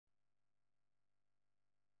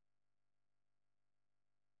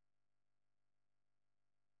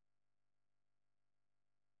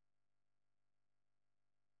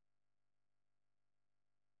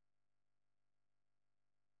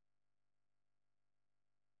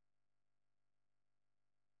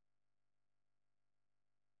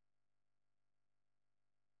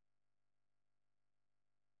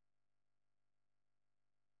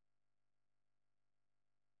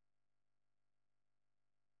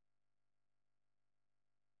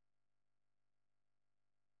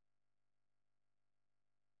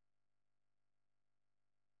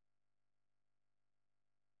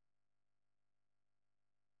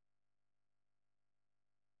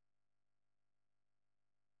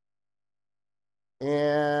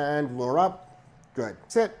and lure up. Good.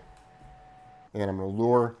 Sit. And I'm going to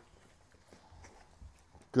lure.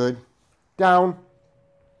 Good. Down.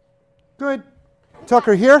 Good.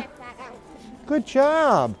 Tucker here. Good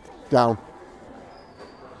job. Down.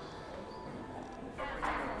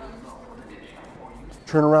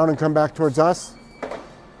 Turn around and come back towards us.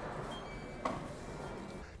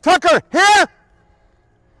 Tucker, here!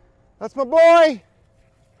 That's my boy.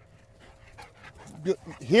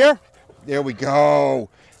 Here? There we go.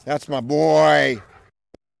 That's my boy.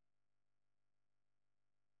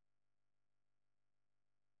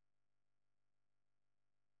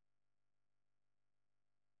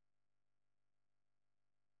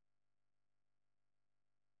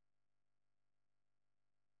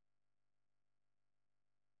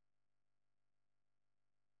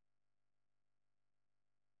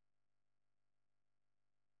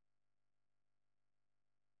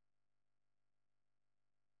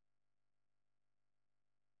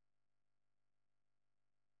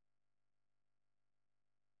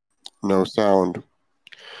 No sound.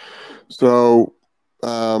 So,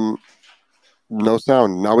 no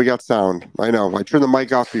sound. Now we got sound. I know. I turned the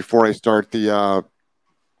mic off before I start the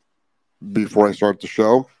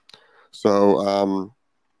show. So,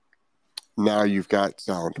 now you've got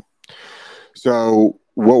sound. So,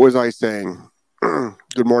 what was I saying?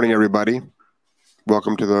 Good morning, everybody.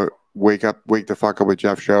 Welcome to the Wake the Fuck Up with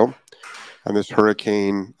Jeff show on this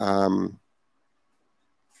Hurricane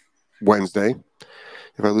Wednesday.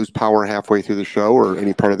 If I lose power halfway through the show or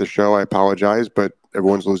any part of the show, I apologize, but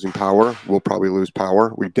everyone's losing power. We'll probably lose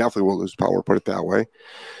power. We definitely will lose power, put it that way.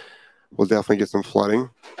 We'll definitely get some flooding,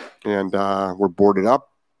 and we're boarded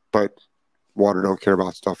up, but water don't care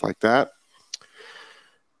about stuff like that.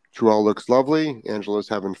 Truel looks lovely. Angela's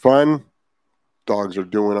having fun. Dogs are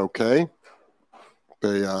doing okay.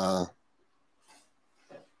 They,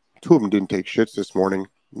 two of them didn't take shits this morning.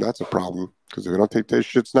 That's a problem, because if they don't take their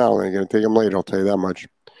shits now, they're going to take them later. I'll tell you that much.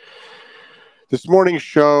 This morning's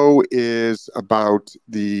show is about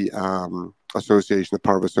the association, the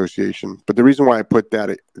power of association. But the reason why I put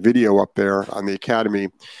that video up there on the Academy,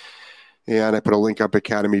 and I put a link up,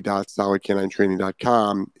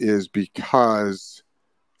 academy.solidcaninetraining.com, is because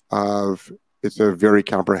of it's a very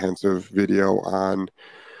comprehensive video on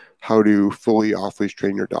how to fully off-leash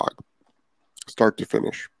train your dog, start to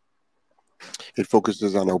finish. It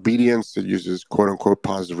focuses on obedience. It uses quote-unquote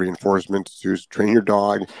positive reinforcement to train your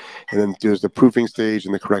dog. And then there's the proofing stage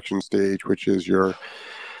and the correction stage, which is your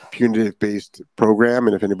punitive-based program.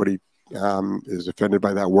 And if anybody is offended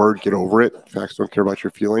by that word, get over it. Facts don't care about your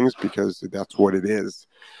feelings, because that's what it is.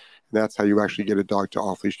 And that's how you actually get a dog to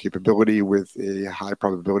off-leash capability with a high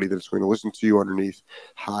probability that it's going to listen to you underneath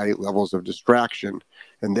high levels of distraction.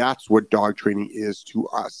 And that's what dog training is to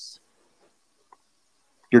us.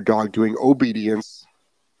 Your dog doing obedience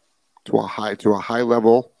to a high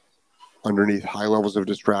level underneath high levels of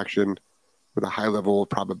distraction with a high level of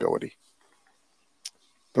probability.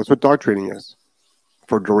 That's what dog training is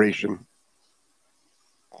for duration.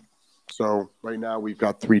 So right now we've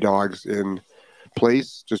got 3 dogs in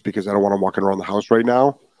place, just because I don't want them walking around the house right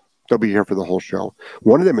now. They'll be here for the whole show.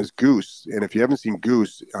 One of them is Goose. And if you haven't seen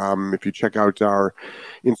Goose, if you check out our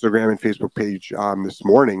Instagram and Facebook page this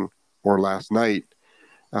morning or last night,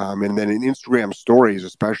 and then in Instagram stories,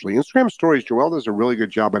 especially. Instagram stories, Joelle does a really good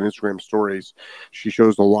job on Instagram stories. She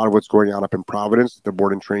shows a lot of what's going on up in Providence, the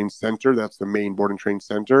Board and Train Center. That's the main Board and Train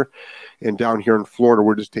Center. And down here in Florida,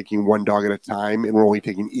 we're just taking one dog at a time, and we're only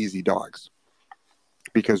taking easy dogs,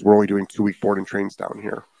 because we're only doing 2-week board and trains down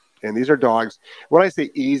here. And these are dogs, when I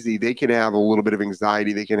say easy, they can have a little bit of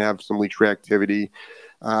anxiety. They can have some leash reactivity,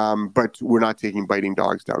 but we're not taking biting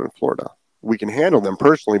dogs down in Florida. We can handle them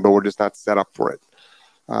personally, but we're just not set up for it.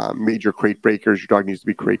 Major crate breakers, your dog needs to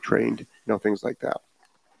be crate trained, things like that.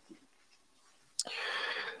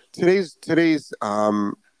 Today's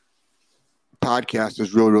podcast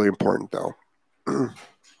is really, really important, though.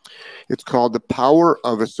 It's called The Power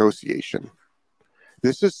of Association.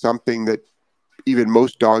 This is something that even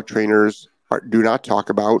most dog trainers do not talk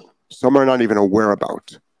about. Some are not even aware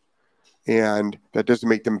about. And that doesn't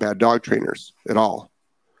make them bad dog trainers at all.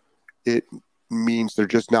 It means they're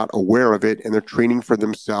just not aware of it, and they're training for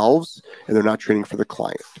themselves, and they're not training for the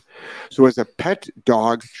client. So as a pet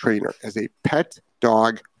dog trainer, as a pet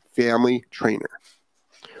dog family trainer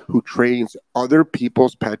who trains other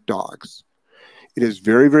people's pet dogs, it is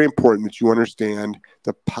very, very important that you understand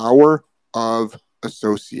the power of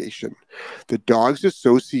association. The dog's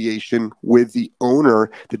association with the owner,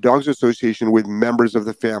 the dog's association with members of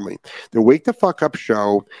the family. The Wake the Fuck Up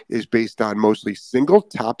show is based on mostly single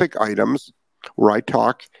topic items where I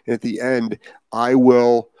talk, and at the end, I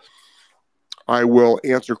will I will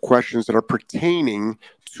answer questions that are pertaining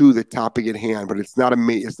to the topic at hand, but it's not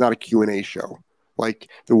a Q&A show like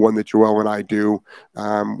the one that Joelle and I do,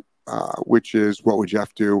 which is What Would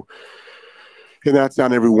Jeff Do? And that's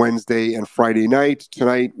on every Wednesday and Friday night.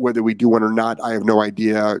 Tonight, whether we do one or not, I have no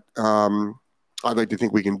idea. I'd like to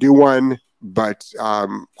think we can do one, but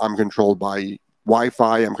I'm controlled by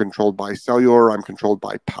Wi-Fi. I'm controlled by cellular. I'm controlled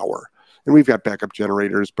by power. And we've got backup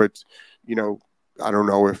generators, but, I don't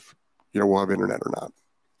know if, we'll have internet or not,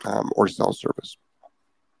 or cell service.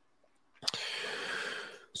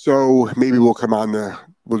 So maybe we'll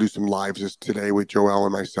do some lives today with Joelle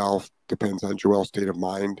and myself. Depends on Joelle's state of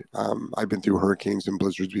mind. I've been through hurricanes and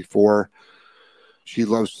blizzards before. She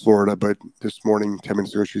loves Florida, but this morning, 10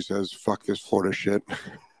 minutes ago, she says, fuck this Florida shit,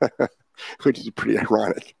 which is pretty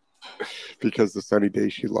ironic because the sunny day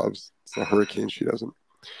she loves, it's the hurricane she doesn't.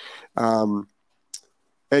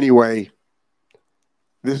 Anyway,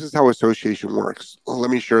 this is how association works. Let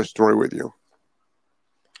me share a story with you.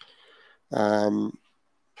 Let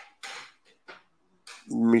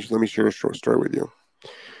me share a short story with you.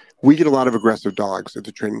 We get a lot of aggressive dogs at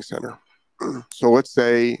the training center. So let's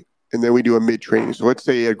say, and then we do a mid-training. So let's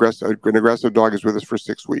say an aggressive dog is with us for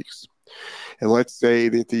 6 weeks. And let's say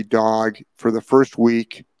that the dog for the first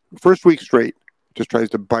week straight, just tries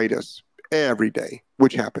to bite us every day,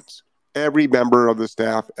 which happens. Every member of the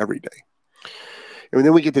staff, every day. And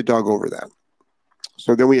then we get the dog over that.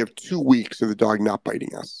 So then we have 2 weeks of the dog not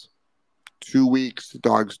biting us. 2 weeks, the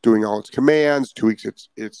dog's doing all its commands. 2 weeks,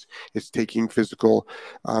 it's taking physical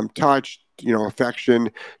touch, affection.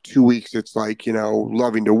 2 weeks, it's like,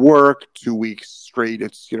 loving to work. 2 weeks straight,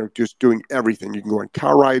 it's, just doing everything. You can go on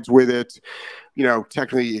car rides with it.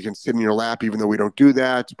 Technically, you can sit in your lap, even though we don't do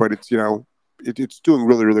that. But it's, it's doing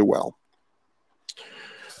really, really well.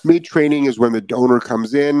 Mid-training is when the owner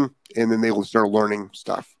comes in, and then they will start learning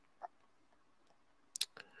stuff.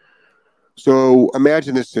 So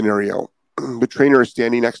imagine this scenario. The trainer is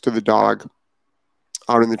standing next to the dog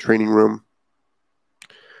out in the training room.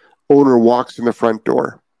 Owner walks in the front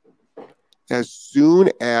door. As soon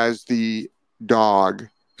as the dog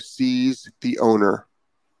sees the owner,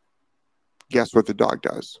 guess what the dog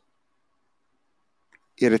does?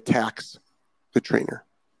 It attacks the trainer.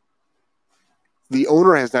 The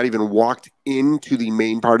owner has not even walked into the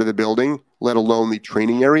main part of the building, let alone the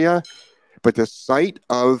training area. But the sight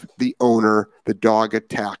of the owner, the dog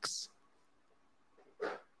attacks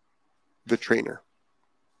the trainer.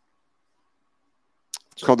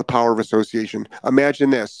 It's called the power of association. Imagine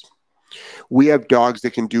this. We have dogs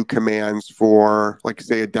that can do commands for, like,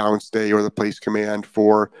 say, a downstay or the place command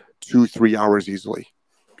for 2-3 hours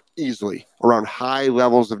easily, around high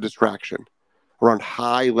levels of distraction.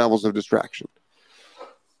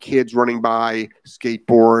 Kids running by,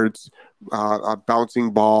 skateboards,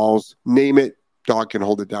 bouncing balls, name it, dog can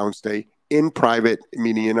hold a downstay in private,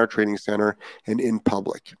 meaning in our training center, and in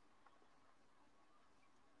public.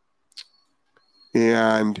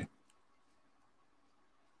 And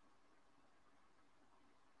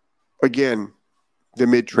again, the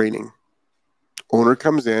mid-training. Owner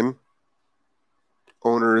comes in.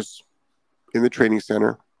 Owner's in the training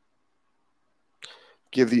center.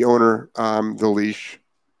 Give the owner the leash.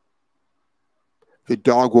 The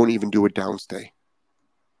dog won't even do a downstay.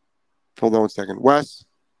 Hold on 1 second. Wes?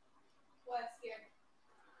 Here.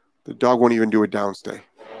 The dog won't even do a downstay.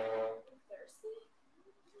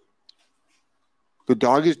 The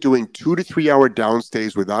dog is doing 2 to 3 hour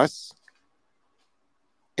downstays with us,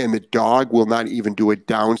 and the dog will not even do a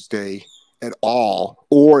downstay at all,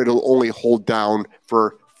 or it'll only hold down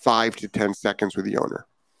for 5 to 10 seconds with the owner.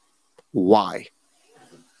 Why?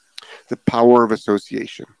 The power of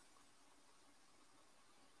association.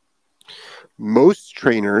 Most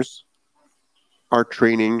trainers are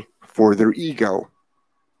training for their ego.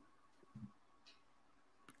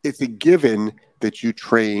 It's a given that you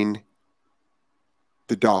train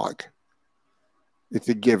the dog. It's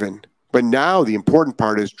a given. But now the important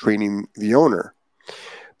part is training the owner.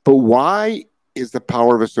 But why is the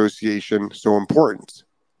power of association so important?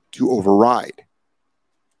 To override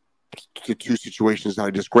the 2 situations that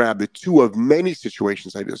I just grabbed, the 2 of many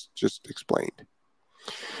situations I just explained.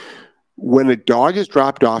 When a dog is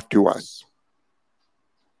dropped off to us,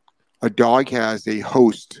 a dog has a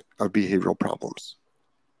host of behavioral problems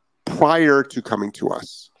prior to coming to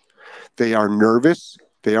us. They are nervous,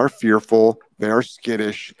 they are fearful, they are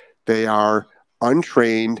skittish, they are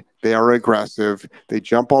untrained, they are aggressive, they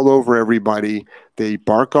jump all over everybody, they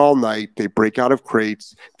bark all night, they break out of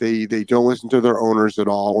crates, they don't listen to their owners at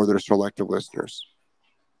all, or they're selective listeners.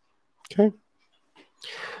 Okay?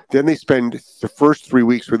 Then they spend the first 3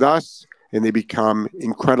 weeks with us, and they become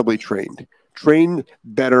incredibly trained. train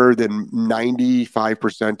better than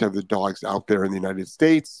 95% of the dogs out there in the United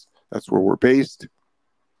States. That's where we're based.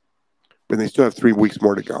 But they still have 3 weeks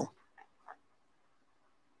more to go.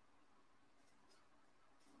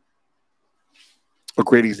 A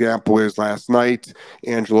great example is last night,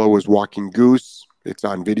 Angelo was walking Goose. It's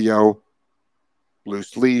on video.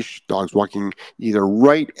 Loose leash, dog's walking either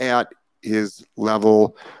right at his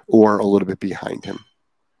level or a little bit behind him.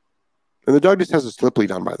 And the dog just has a slip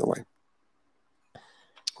lead on, by the way.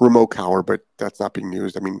 Remote collar, but that's not being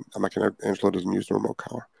used. I mean, Angelo doesn't use the remote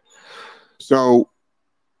collar. So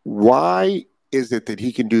why is it that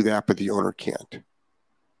he can do that, but the owner can't?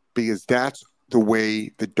 Because that's the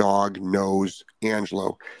way the dog knows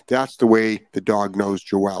Angelo. That's the way the dog knows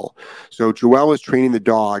Joelle. So Joelle is training the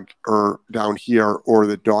dog down here, or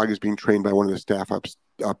the dog is being trained by one of the staff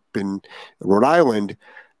up in Rhode Island.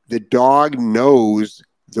 The dog knows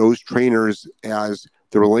those trainers as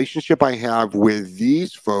the relationship I have with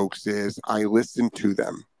these folks is I listen to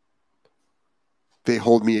them. They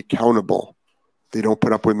hold me accountable. They don't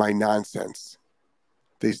put up with my nonsense.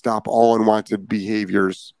 They stop all unwanted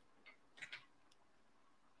behaviors.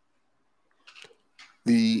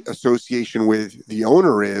 The association with the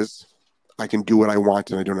owner is I can do what I want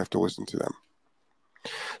and I don't have to listen to them.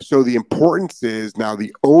 So the importance is now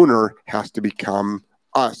the owner has to become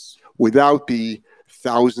us without the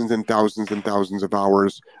thousands and thousands and thousands of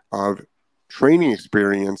hours of training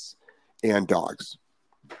experience and dogs.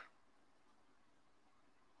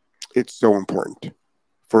 It's so important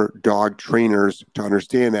for dog trainers to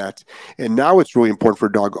understand that. And now it's really important for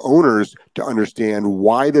dog owners to understand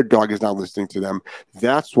why their dog is not listening to them.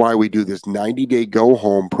 That's why we do this 90-day go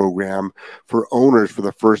home program for owners for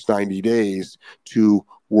the first 90 days to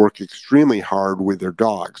work extremely hard with their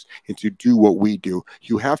dogs and to do what we do.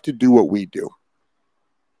 You have to do what we do.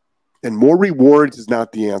 And more rewards is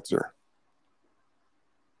not the answer.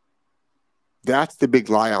 That's the big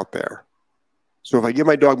lie out there. So if I give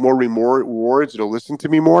my dog more rewards, it'll listen to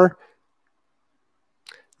me more.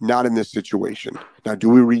 Not in this situation. Now, do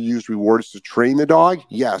we reuse rewards to train the dog?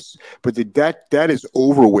 Yes, but that is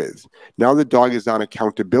over with. Now the dog is on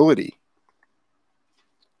accountability.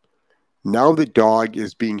 Now the dog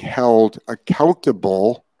is being held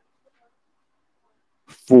accountable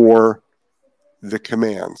for the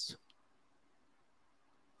commands.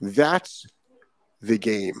 That's the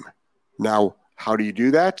game. Now, how do you do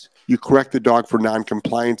that? You correct the dog for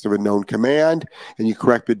non-compliance of a known command, and you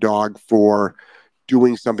correct the dog for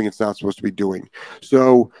doing something it's not supposed to be doing.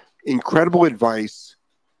 So incredible advice,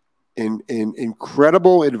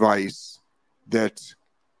 incredible advice that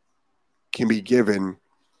can be given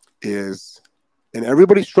is, and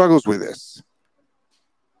everybody struggles with this.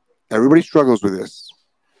 Everybody struggles with this.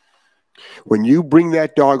 When you bring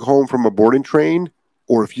that dog home from a board and train,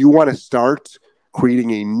 or if you want to start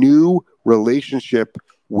creating a new relationship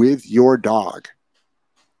with your dog,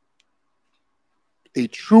 a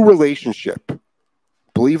true relationship,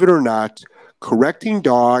 believe it or not, correcting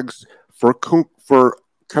dogs for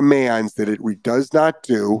commands that it does not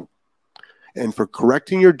do, and for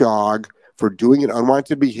correcting your dog for doing an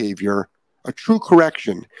unwanted behavior, a true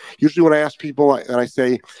correction. Usually when I ask people and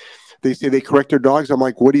they say they correct their dogs, I'm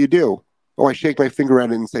like, what do you do? Oh, I shake my finger at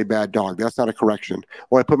it and say, bad dog. That's not a correction.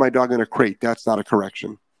 Oh, I put my dog in a crate. That's not a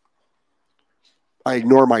correction. I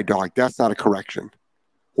ignore my dog. That's not a correction.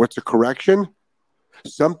 What's a correction?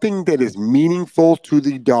 Something that is meaningful to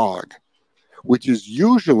the dog, which is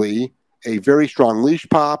usually a very strong leash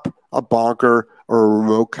pop, a bonker, or a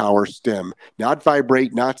remote collar stim. Not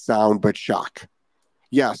vibrate, not sound, but shock.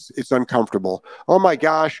 Yes, it's uncomfortable. Oh my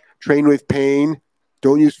gosh, train with pain.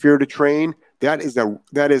 Don't use fear to train. That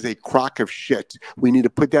is a crock of shit. We need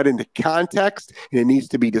to put that into context, and it needs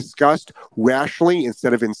to be discussed rationally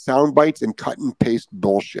instead of in sound bites and cut and paste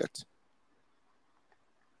bullshit.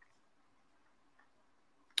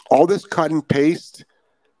 All this cut and paste,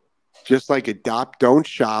 just like adopt, don't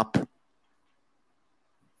shop,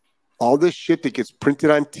 all this shit that gets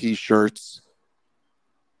printed on t-shirts,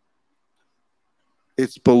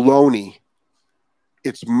 it's baloney.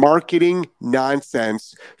 It's marketing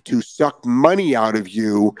nonsense to suck money out of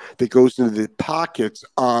you that goes into the pockets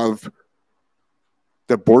of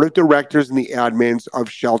the board of directors and the admins of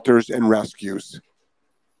shelters and rescues.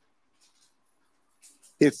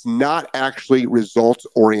 It's not actually results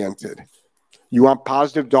oriented. You want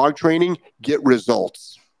positive dog training? Get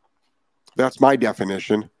results. That's my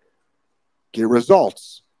definition. Get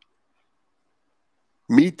results.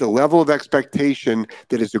 Meet the level of expectation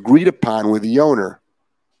that is agreed upon with the owner.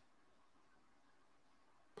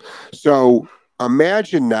 So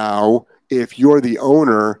imagine now if you're the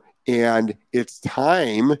owner and it's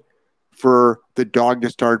time for the dog to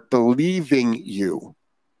start believing you.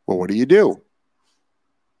 Well, what do?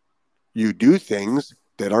 You do things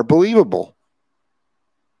that are believable,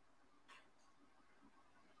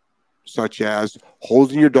 such as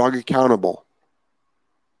holding your dog accountable,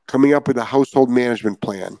 coming up with a household management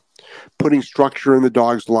plan, putting structure in the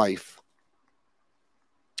dog's life,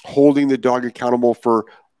 holding the dog accountable for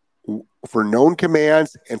known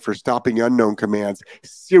commands and for stopping unknown commands.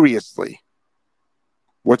 Seriously.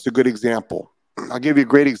 What's a good example? I'll give you a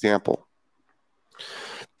great example.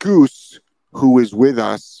 Goose, who is with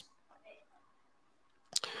us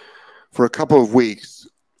for a couple of weeks,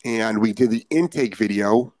 and we did the intake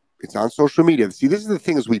video. It's on social media. See, this is the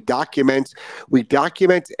thing, is we document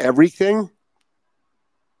everything.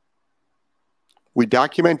 We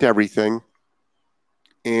document everything,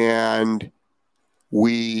 and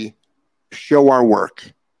we show our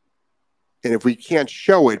work. And if we can't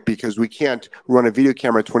show it because we can't run a video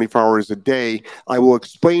camera 24 hours a day, I will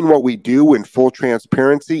explain what we do in full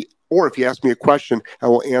transparency. Or if you ask me a question, I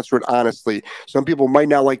will answer it honestly. Some people might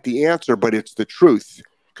not like the answer, but it's the truth,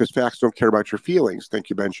 because facts don't care about your feelings. Thank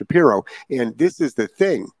you, Ben Shapiro. And this is the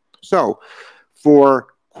thing. So for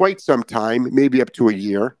quite some time, maybe up to a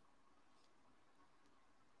year,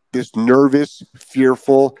 this nervous,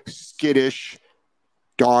 fearful, skittish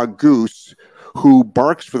dog Goose, who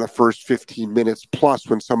barks for the first 15 minutes plus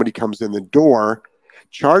when somebody comes in the door,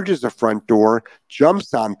 charges the front door,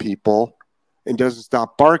 jumps on people, and doesn't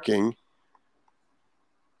stop barking.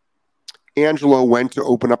 Angelo went to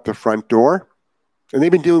open up the front door, and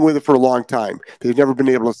they've been dealing with it for a long time. They've never been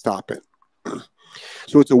able to stop it.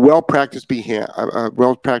 So it's a well-practiced behavior.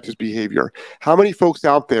 How many folks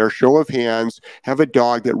out there, show of hands, have a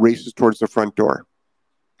dog that races towards the front door,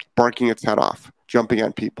 barking its head off, jumping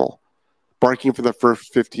on people, barking for the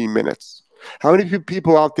first 15 minutes? How many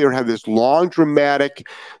people out there have this long, dramatic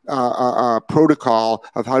protocol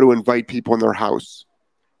of how to invite people in their house?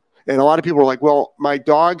 And a lot of people are like, well, my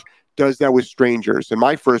dog does that with strangers. And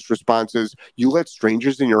my first response is, you let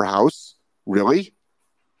strangers in your house? Really?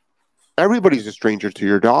 Everybody's a stranger to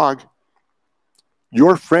your dog.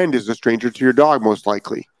 Your friend is a stranger to your dog, most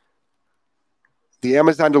likely. The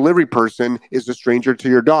Amazon delivery person is a stranger to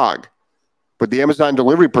your dog. But the Amazon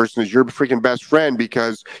delivery person is your freaking best friend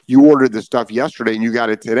because you ordered the stuff yesterday and you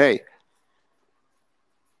got it today.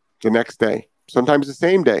 The next day. Sometimes the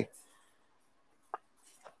same day.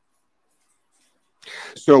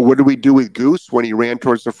 So what did we do with Goose when he ran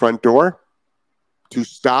towards the front door? To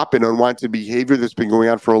stop an unwanted behavior that's been going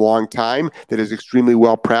on for a long time, that is extremely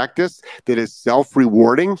well practiced, that is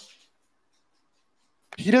self-rewarding.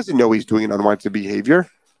 He doesn't know he's doing an unwanted behavior.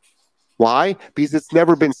 Why? Because it's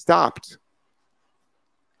never been stopped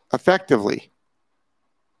effectively.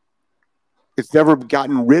 It's never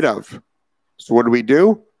gotten rid of. So what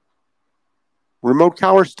do? Remote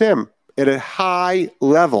collar stim at a high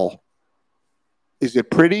level. Is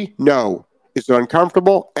it pretty? No. Is it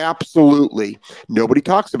uncomfortable? Absolutely. Nobody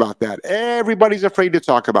talks about that. Everybody's afraid to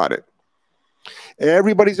talk about it.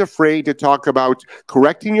 Everybody's afraid to talk about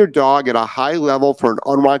correcting your dog at a high level for an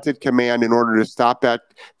unwanted command in order to stop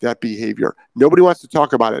that behavior. Nobody wants to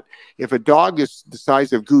talk about it. If a dog is the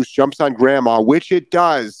size of Goose jumps on grandma, which it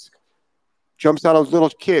does, jumps on a little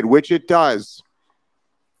kid, which it does,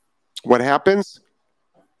 what happens?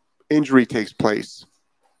 Injury takes place.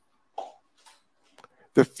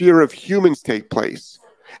 The fear of humans take place.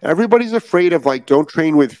 Everybody's afraid of, like, don't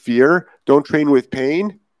train with fear, don't train with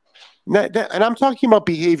pain. And I'm talking about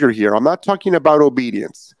behavior here. I'm not talking about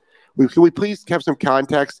obedience. Can we please have some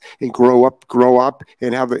context and grow up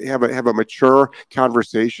and have a mature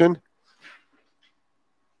conversation?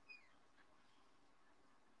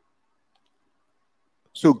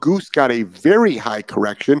 So Goose got a very high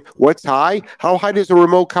correction. What's high? How high does a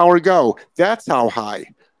remote collar go? That's how high.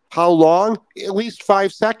 How long? At least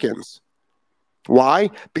 5 seconds. Why?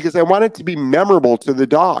 Because I want it to be memorable to the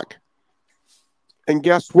dog. And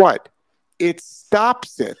guess what? It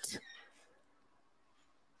stops it.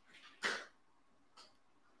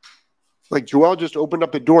 Like Joelle just opened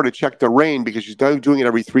up the door to check the rain because she's doing it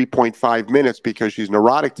every 3.5 minutes because she's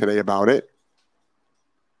neurotic today about it.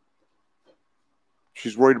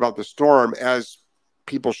 She's worried about the storm, as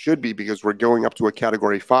people should be, because we're going up to a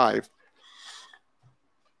Category 5.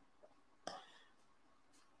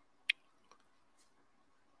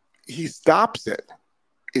 He stops it.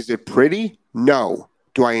 Is it pretty? No.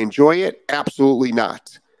 Do I enjoy it? Absolutely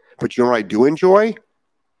not. But you know what I do enjoy?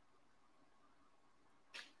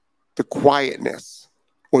 The quietness,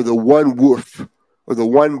 or the one woof, or the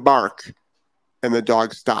one bark, and the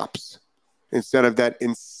dog stops. Instead of that,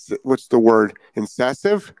 what's the word?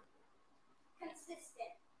 Incessive?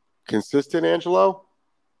 Consistent, Angelo?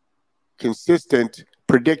 Consistent,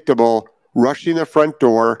 predictable, rushing the front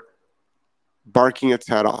door, barking its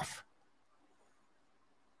head off.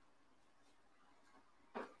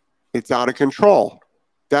 It's out of control.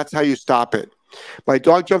 That's how you stop it. My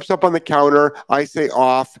dog jumps up on the counter, I say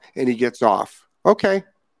off, and he gets off. Okay.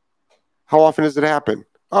 How often does it happen?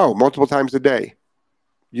 Oh, multiple times a day.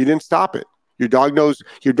 You didn't stop it. Your dog knows,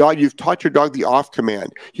 you've taught your dog the off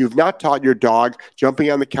command. You've not taught your dog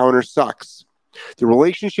jumping on the counter sucks. The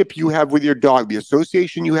relationship you have with your dog, the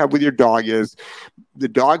association you have with your dog is the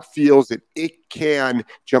dog feels that it can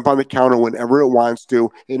jump on the counter whenever it wants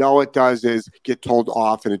to, and all it does is get told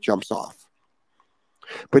off and it jumps off.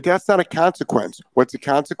 But that's not a consequence. What's the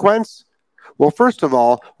consequence? Well, first of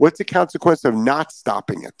all, what's the consequence of not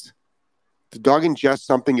stopping it? The dog ingests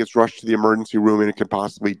something, gets rushed to the emergency room, and it can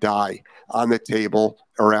possibly die on the table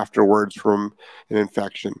or afterwards from an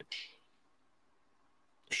infection.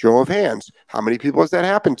 Show of hands. How many people has that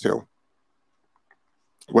happened to?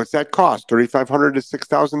 What's that cost? $3,500 to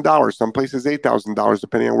 $6,000. Some places $8,000,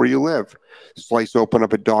 depending on where you live. Slice open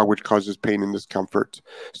up a dog, which causes pain and discomfort.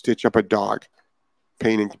 Stitch up a dog,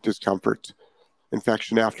 pain and discomfort.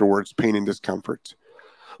 Infection afterwards, pain and discomfort.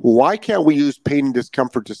 Why can't we use pain and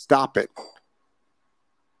discomfort to stop it?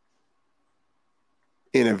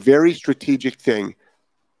 In a very strategic thing,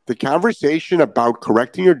 the conversation about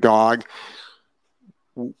correcting your dog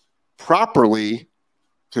properly,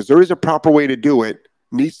 because there is a proper way to do it,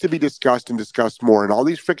 needs to be discussed and discussed more. And all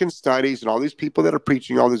these freaking studies and all these people that are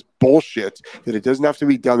preaching all this bullshit that it doesn't have to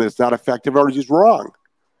be done, that it's not effective, are just wrong.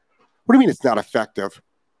 What do you mean it's not effective?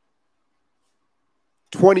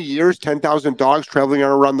 20 years, 10,000 dogs traveling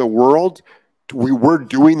around the world, we were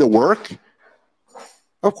doing the work?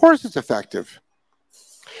 Of course it's effective.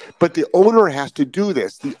 But the owner has to do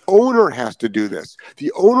this. The owner has to do this.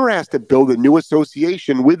 The owner has to build a new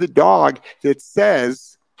association with the dog that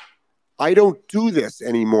says, I don't do this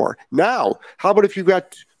anymore. Now, how about if you've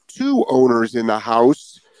got two owners in the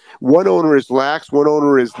house? One owner is lax, one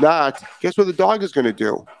owner is not. Guess what the dog is going to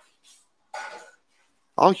do?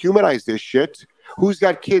 I'll humanize this shit. Who's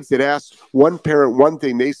got kids that ask one parent one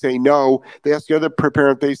thing, they say no. They ask the other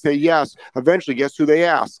parent, they say yes. Eventually, guess who they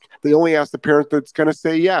ask? They only ask the parent that's going to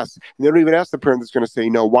say yes. And they don't even ask the parent that's going to say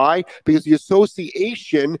no. Why? Because the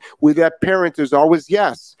association with that parent is always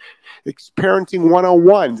yes. It's parenting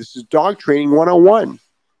 101. This is dog training 101.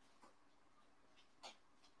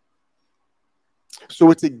 So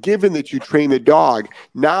it's a given that you train the dog.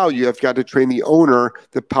 Now you have got to train the owner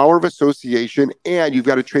the power of association, and you've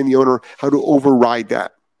got to train the owner how to override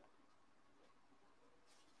that.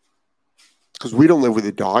 Because we don't live with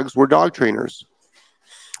the dogs. We're dog trainers.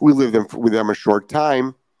 We live with them a short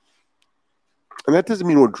time. And that doesn't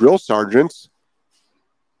mean we're drill sergeants.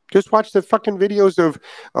 Just watch the fucking videos of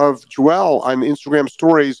Joelle on Instagram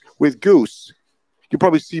stories with Goose. You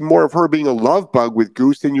probably see more of her being a love bug with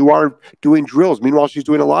Goose than you are doing drills. Meanwhile, she's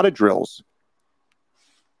doing a lot of drills.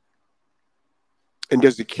 And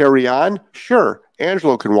does it carry on? Sure.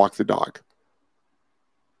 Angelo can walk the dog.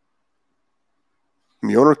 And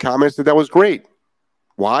the owner comments that was great.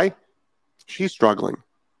 Why? She's struggling.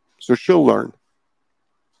 So she'll learn.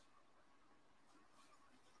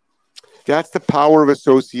 That's the power of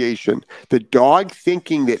association. The dog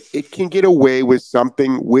thinking that it can get away with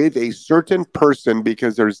something with a certain person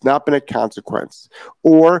because there's not been a consequence.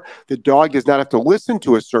 Or the dog does not have to listen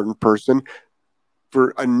to a certain person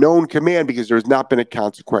for a known command because there's not been a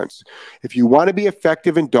consequence. If you want to be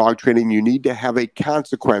effective in dog training, you need to have a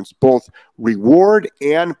consequence, both reward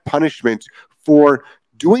and punishment for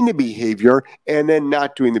doing the behavior and then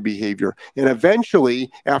not doing the behavior. And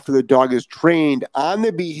eventually, after the dog is trained on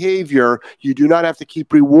the behavior, you do not have to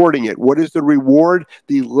keep rewarding it. What is the reward?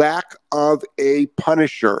 The lack of a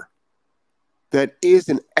punisher. That is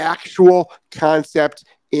an actual concept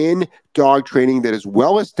in dog training that is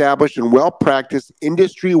well established and well practiced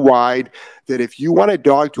industry-wide, that if you want a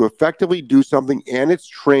dog to effectively do something and it's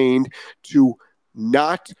trained to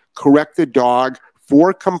not correct the dog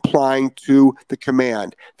for complying to the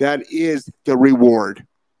command. That is the reward.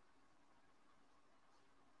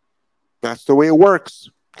 That's the way it works.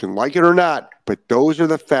 You can like it or not, but those are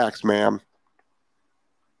the facts, ma'am.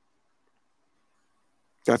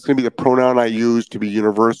 That's going to be the pronoun I use to be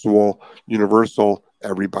universal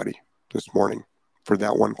everybody this morning for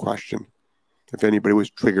that one question, if anybody was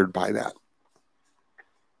triggered by that.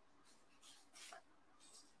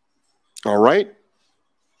 All right.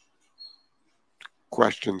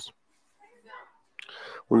 Questions.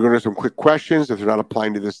 We're going to do some quick questions. If they're not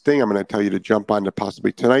applying to this thing, I'm going to tell you to jump on to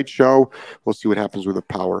possibly tonight's show. We'll see what happens with the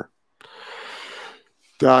power.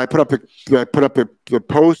 I put up the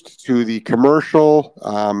post to the commercial.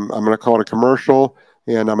 I'm going to call it a commercial,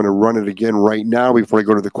 and I'm going to run it again right now before I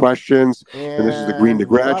go to the questions. And this is the green to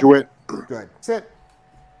graduate. Good. Sit.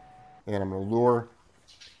 And I'm going to lure.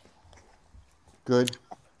 Good.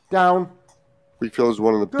 Down. We feel is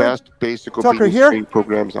one of the best basic Tucker, obedience here. training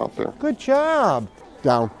programs out there. Good job.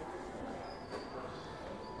 Down.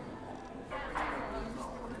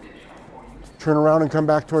 Turn around and come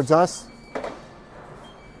back towards us.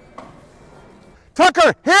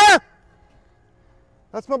 Tucker, here!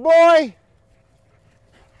 That's my boy.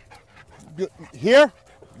 Here?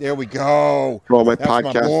 There we go. For all my That's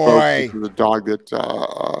podcast my boy. folks, this is a dog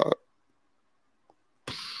that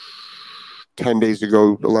 10 days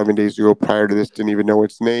ago, 11 days ago, prior to this, didn't even know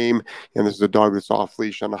its name. And this is a dog that's off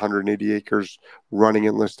leash on 180 acres, running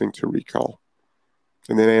and listening to recall.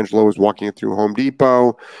 And then Angelo was walking it through Home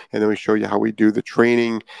Depot, and then we show you how we do the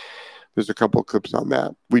training. There's a couple of clips on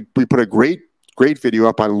that. We put a great video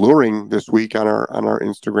up on luring this week on our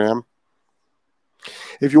Instagram.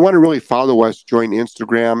 If you want to really follow us, join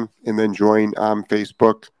Instagram and then join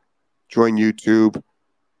Facebook, join YouTube.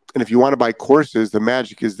 And if you want to buy courses, the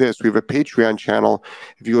magic is this. We have a Patreon channel.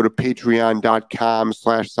 If you go to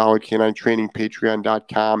patreon.com/solid canine training,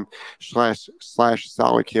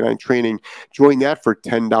 patreon.com/solid canine training, join that for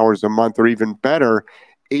 $10 a month, or even better,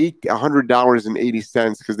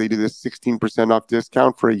 $100.80, because they do this 16% off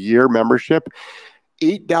discount for a year membership.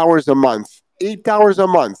 $8 a month. $8 a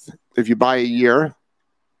month. If you buy a year,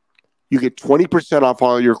 you get 20% off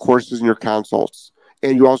all your courses and your consults.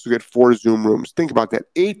 And you also get 4 Zoom rooms. Think about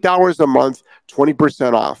that. $8 a month,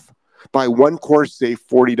 20% off. Buy one course, save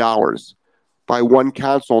 $40. Buy one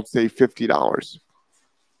consult, save $50.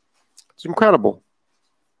 It's incredible.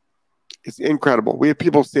 It's incredible. We have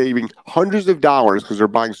people saving hundreds of dollars because they're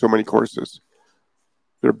buying so many courses.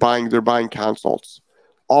 They're buying consults,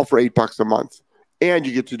 all for $8 a month. And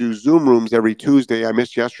you get to do Zoom rooms every Tuesday. I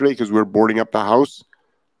missed yesterday because we were boarding up the house.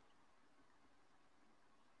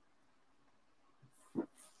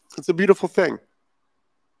 It's a beautiful thing.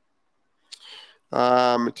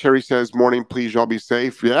 Terry says, morning, please, y'all be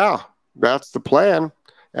safe. Yeah, that's the plan.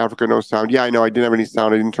 Africa, no sound. Yeah, I know. I didn't have any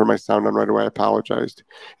sound. I didn't turn my sound on right away. I apologized.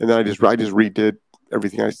 And then I just redid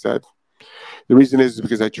everything I said. The reason is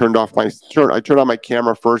because I turned on my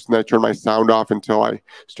camera first, and then I turned my sound off until I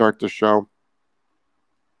start the show.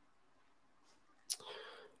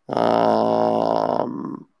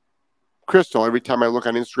 Crystal, every time I look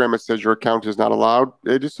on Instagram, it says your account is not allowed.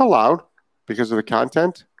 It is allowed because of the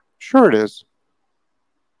content. Sure it is.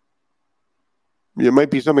 It might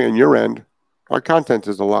be something on your end. Our content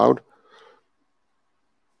is allowed.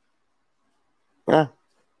 Yeah.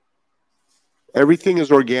 Everything is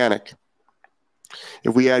organic.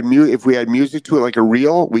 If we add music to it like a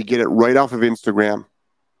reel, we get it right off of Instagram.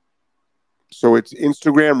 So it's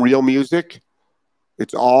Instagram reel music.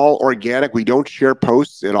 It's all organic. We don't share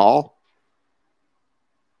posts at all.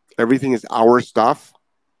 Everything is our stuff.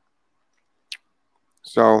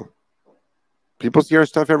 So people see our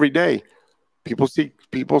stuff every day. People see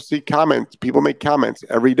comments. People make comments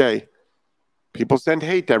every day. People send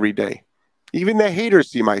hate every day. Even the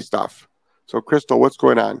haters see my stuff. So Crystal, what's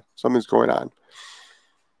going on? Something's going on.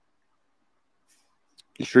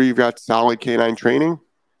 You sure you've got solid canine training?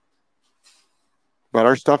 But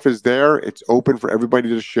our stuff is there. It's open for everybody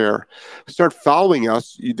to share. Start following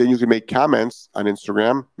us. Then you can make comments on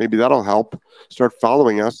Instagram. Maybe that'll help. Start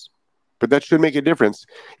following us. But that should make a difference.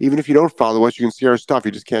 Even if you don't follow us, you can see our stuff.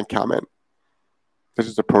 You just can't comment. This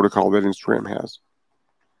is a protocol that Instagram has.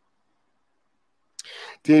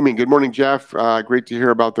 Damien, good morning, Jeff. Great to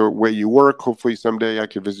hear about the way you work. Hopefully someday I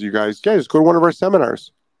can visit you guys. Guys, go to one of our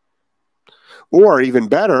seminars. Or even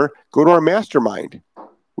better, go to our mastermind.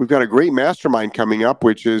 We've got a great mastermind coming up,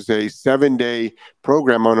 which is a 7-day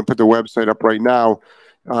program. I'm going to put the website up right now.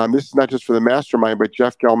 This is not just for the mastermind, but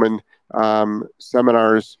Jeff Gellman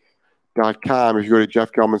seminars.com. If you go to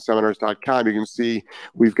jeffgellmanseminars.com, you can see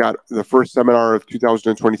we've got the first seminar of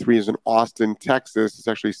 2023 is in Austin, Texas. It's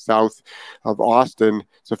actually south of Austin.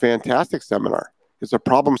 It's a fantastic seminar. It's a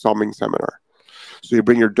problem-solving seminar. So you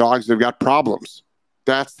bring your dogs that have got problems.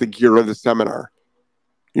 That's the gear of the seminar.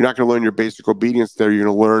 You're not going to learn your basic obedience there. You're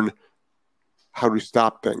going to learn how to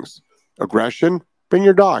stop things. Aggression, bring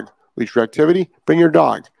your dog. Leash reactivity, bring your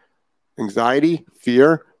dog. Anxiety,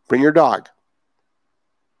 fear, bring your dog.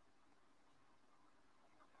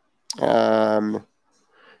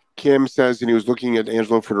 Kim says, and he was looking at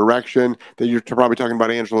Angelo for direction, that you're probably talking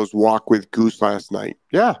about Angelo's walk with Goose last night.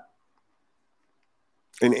 Yeah.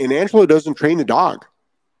 And Angelo doesn't train the dog.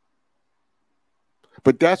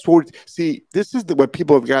 But that's what, see, this is what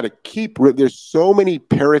people have got to keep. There's so many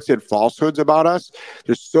parroted falsehoods about us.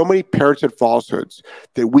 There's so many parroted falsehoods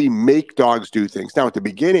that we make dogs do things. Now, at the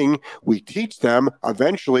beginning, we teach them.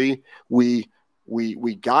 Eventually, we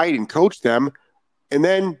guide and coach them. And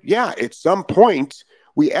then, yeah, at some point,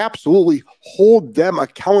 we absolutely hold them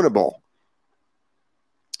accountable.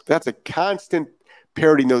 That's a constant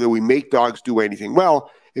parroting, though, that we make dogs do anything. Well,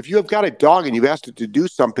 if you have got a dog and you've asked it to do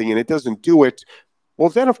something and it doesn't do it, well,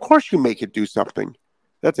 then of course you make it do something.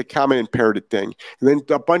 That's a common and parroted thing. And then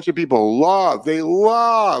a bunch of people love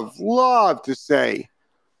to say,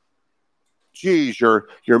 geez, your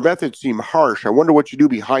methods seem harsh. I wonder what you do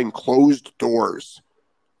behind closed doors.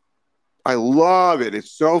 I love it.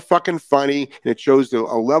 It's so fucking funny, and it shows a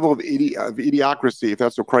level of idiocracy, if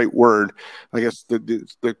that's the right word. I guess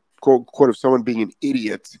the quote of someone being an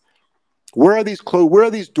idiot. Where are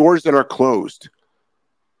these doors that are closed?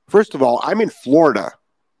 First of all, I'm in Florida.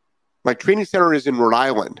 My training center is in Rhode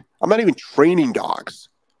Island. I'm not even training dogs.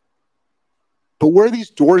 But where are these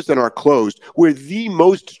doors that are closed? We're the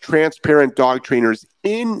most transparent dog trainers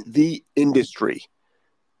in the industry.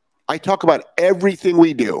 I talk about everything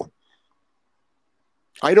we do.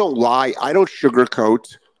 I don't lie. I don't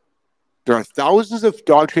sugarcoat. There are thousands of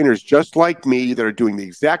dog trainers just like me that are doing the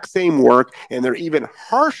exact same work, and they're even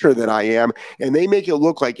harsher than I am, and they make it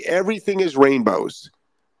look like everything is rainbows.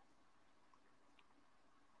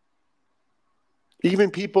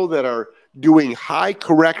 Even people that are doing high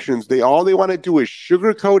corrections, all they want to do is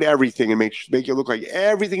sugarcoat everything and make it look like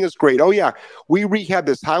everything is great. Oh yeah, we rehab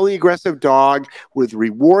this highly aggressive dog with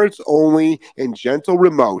rewards only and gentle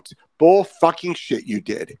remote. Bull fucking shit you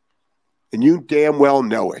did. And you damn well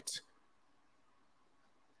know it.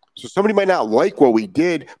 So somebody might not like what we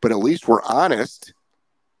did, but at least we're honest.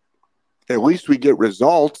 At least we get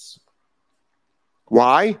results.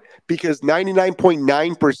 Why? Because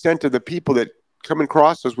 99.9% of the people that come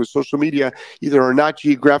across us with social media either are not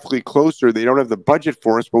geographically close or they don't have the budget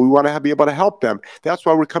for us, but we want to be able to help them. That's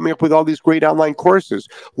why we're coming up with all these great online courses.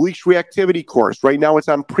 Leash reactivity course. Right now it's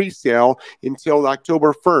on pre-sale until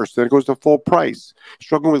October 1st. Then it goes to full price.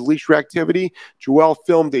 Struggling with leash reactivity? Joelle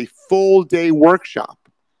filmed a full day workshop.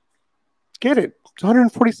 Get it. It's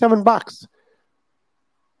 $147. You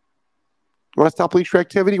want to stop leash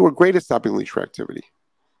reactivity? We're great at stopping leash reactivity.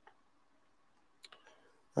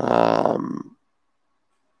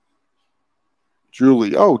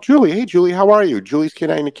 Julie. Oh, Julie. Hey, Julie. How are you? Julie's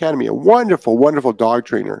Canine Academy. A wonderful, wonderful dog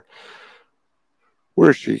trainer. Where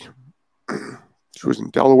is she? She was in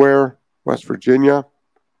Delaware, West Virginia.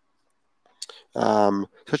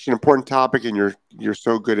 Such an important topic, and you're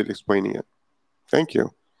so good at explaining it. Thank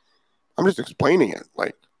you. I'm just explaining it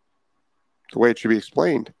like the way it should be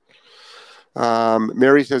explained.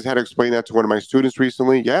 Mary says, had to explain that to one of my students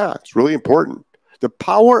recently. Yeah, it's really important. The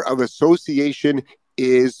power of association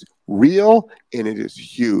is real, and it is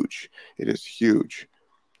huge. It is huge.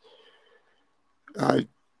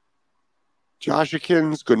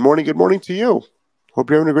 Joshikins, good morning. Good morning to you. Hope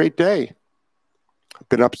you're having a great day. I've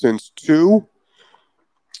been up since 2.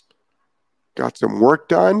 Got some work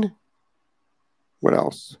done. What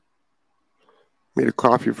else? Made a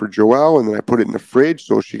coffee for Joelle, and then I put it in the fridge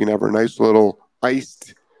so she can have her nice little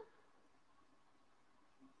iced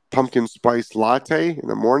pumpkin spice latte in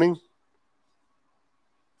the morning.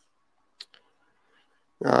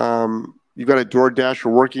 You've got a DoorDash.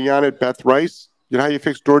 We're working on it. Beth Rice. You know how you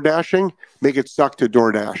fix DoorDashing? Make it suck to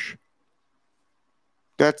DoorDash.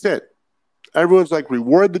 That's it. Everyone's like,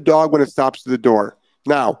 reward the dog when it stops to the door.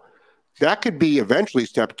 Now, that could be eventually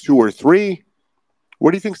step 2 or 3.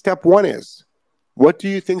 What do you think step 1 is? What do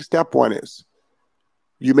you think step 1 is?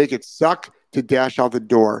 You make it suck to dash out the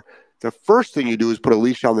door. The first thing you do is put a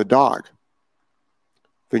leash on the dog.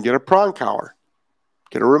 Then get a prong collar.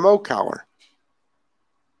 Get a remote collar.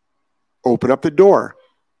 Open up the door.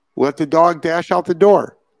 Let the dog dash out the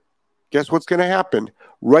door. Guess what's going to happen?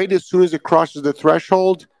 Right as soon as it crosses the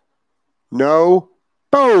threshold, no,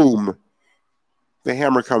 boom, the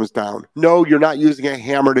hammer comes down. No, you're not using a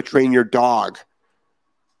hammer to train your dog.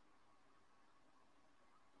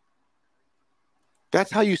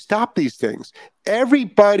 That's how you stop these things.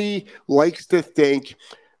 Everybody likes to think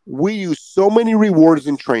we use so many rewards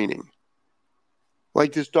in training.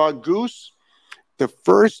 Like this dog Goose, the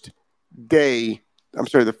first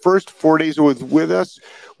 4 days it was with us,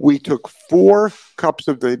 we took 4 cups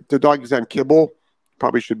of the dog is on kibble.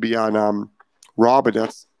 Probably should be on raw, but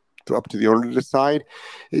that's up to the owner to decide.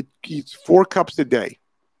 It eats 4 cups a day.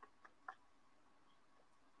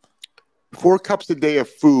 4 cups a day of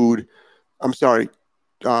food.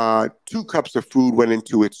 2 cups of food went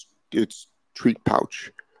into its treat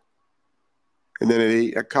pouch. And then it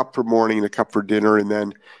ate a cup for morning and a cup for dinner, and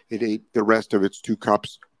then it ate the rest of its 2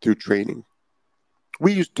 cups through training.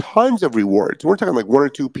 We use tons of rewards. We're talking like 1 or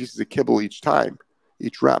 2 pieces of kibble each time,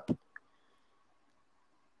 each rep.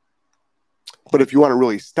 But if you want to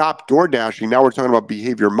really stop door dashing, now we're talking about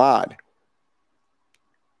behavior mod.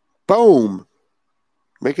 Boom.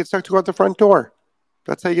 Make it suck to go out the front door.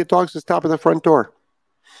 That's how you get dogs to stop at the front door.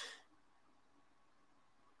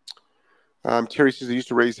 Terry says, I used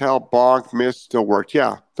to raise hell. Bonk, miss, still worked.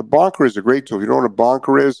 Yeah, the bonker is a great tool. If you don't know what a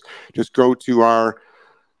bonker is, just go to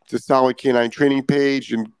the Solid Canine training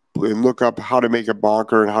page and look up how to make a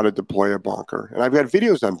bonker and how to deploy a bonker. And I've got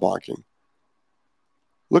videos on bonking.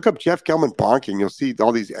 Look up Jeff Gellman bonking. You'll see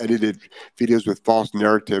all these edited videos with false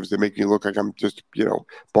narratives that make me look like I'm just,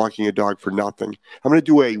 bonking a dog for nothing. I'm gonna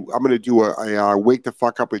do a wake the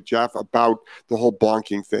fuck up with Jeff about the whole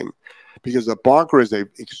bonking thing, because a bonker is a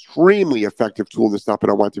extremely effective tool to stop an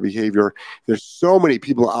unwanted behavior. There's so many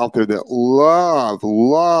people out there that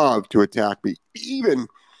love to attack me. Even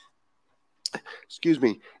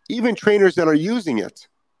trainers that are using it,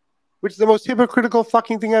 which is the most hypocritical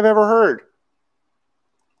fucking thing I've ever heard.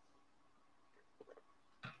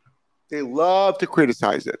 They love to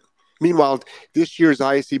criticize it. Meanwhile, this year's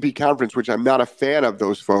IACP conference, which I'm not a fan of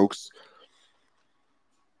those folks,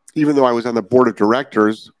 even though I was on the board of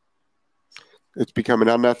directors, it's become an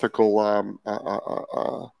unethical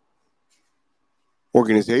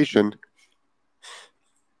organization.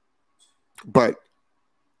 But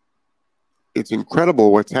it's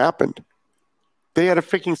incredible what's happened. They had a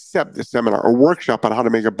freaking seminar or workshop on how to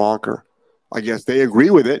make a bonker. I guess they agree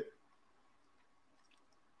with it.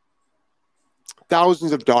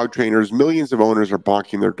 Thousands of dog trainers, millions of owners are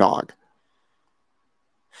bonking their dog.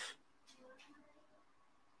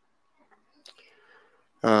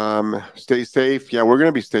 Stay safe. Yeah, we're going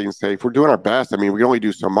to be staying safe. We're doing our best. I mean, we can only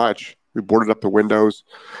do so much. We boarded up the windows.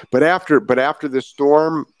 But after this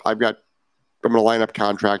storm, I'm going to line up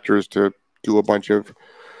contractors to do a bunch of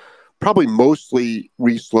probably mostly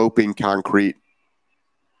resloping concrete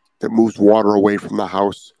that moves water away from the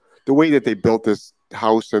house. The way that they built this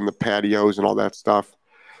house and the patios and all that stuff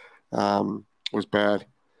was bad.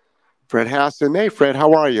 Fred Hassan. Hey, Fred,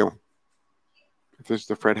 how are you? If this is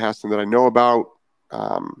the Fred Hassan that I know about,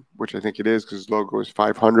 which I think it is because his logo is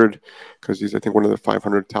 500, because he's, I think, one of the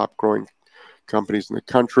 500 top growing companies in the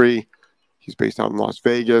country. He's based out in Las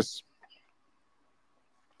Vegas.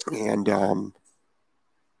 And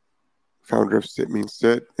founder of Sit Means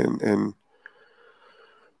Sit, and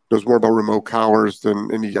knows more about remote collars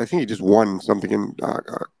than, and I think he just won something in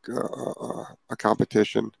a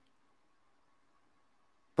competition.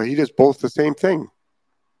 But he does both the same thing.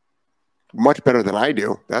 Much better than I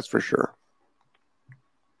do, that's for sure.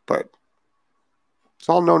 But it's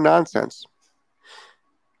all no nonsense.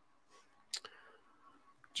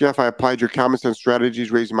 Jeff, I applied your common sense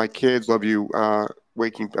strategies, raising my kids. Love you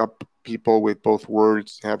waking up people with both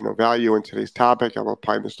words have no value in today's topic. I'm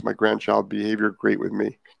applying this to my grandchild behavior. Great with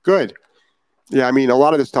me. Good. Yeah, I mean, a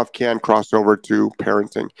lot of this stuff can cross over to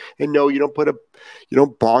parenting. And no, you don't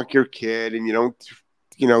bonk your kid, and you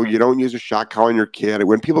don't use a shock collar on your kid.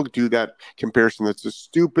 When people do that comparison, that's the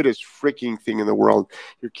stupidest freaking thing in the world.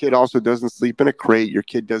 Your kid also doesn't sleep in a crate. Your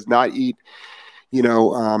kid does not eat,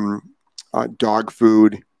 dog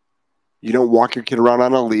food. You don't walk your kid around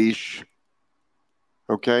on a leash.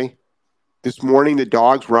 Okay? This morning, the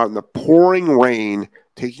dogs were out in the pouring rain,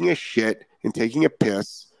 taking a shit and taking a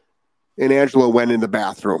piss, and Angela went in the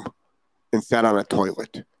bathroom and sat on a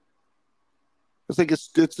toilet. It's like it's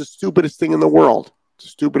the stupidest thing in the world. It's the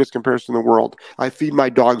stupidest comparison in the world. I feed my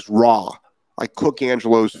dogs raw. I cook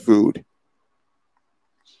Angelo's food.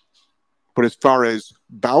 But as far as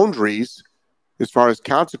boundaries, as far as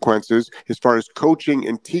consequences, as far as coaching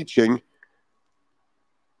and teaching,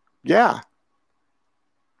 yeah.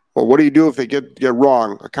 Well, what do you do if they get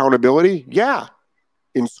wrong? Accountability? Yeah.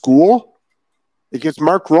 In school, it gets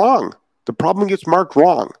marked wrong. The problem gets marked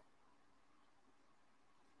wrong.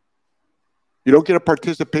 You don't get a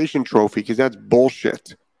participation trophy because that's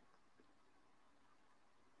bullshit.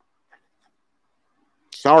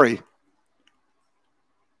 Sorry.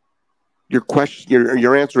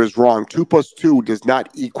 Your answer is wrong. 2 plus 2 does not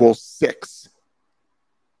equal 6.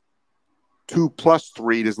 2 plus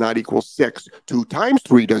 3 does not equal 6. 2 times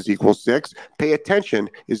 3 does equal 6. Pay attention.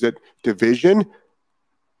 Is it division,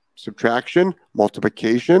 subtraction,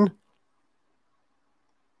 multiplication?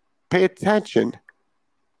 Pay attention.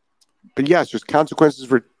 But yes, there's consequences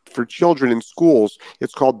for children in schools.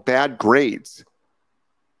 It's called bad grades.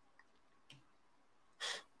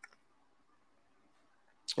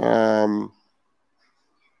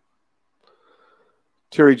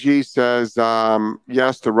 Terry G says,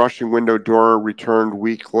 yes, the rushing window door returned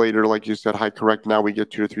week later. Like you said, hi, correct. Now we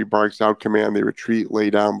get 2 to 3 barks out command. They retreat, lay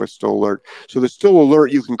down, but still alert. So the still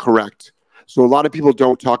alert you can correct. So a lot of people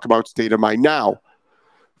don't talk about state of mind. Now,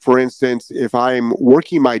 for instance, if I'm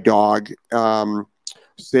working my dog,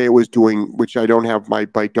 say it was doing, which I don't have my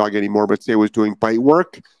bite dog anymore, but say it was doing bite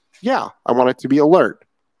work. Yeah, I want it to be alert.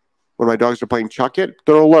 When my dogs are playing chuck it,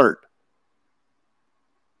 they're alert.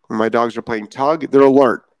 When my dogs are playing tug, they're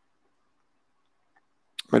alert.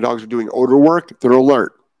 My dogs are doing odor work, they're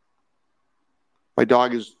alert. My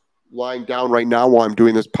dog is lying down right now while I'm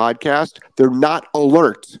doing this podcast. They're not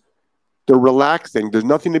alert. They're relaxing. There's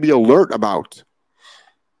nothing to be alert about.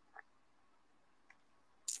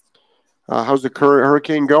 How's the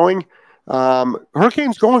hurricane going?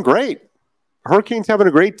 Hurricane's going great. Hurricane's having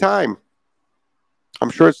a great time. I'm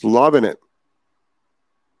sure it's loving it.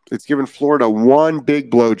 It's given Florida one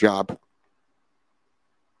big blowjob.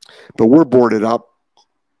 But we're boarded up.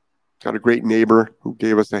 Got a great neighbor who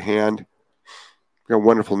gave us a hand. We got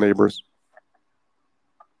wonderful neighbors.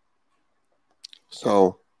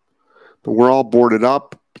 So, but we're all boarded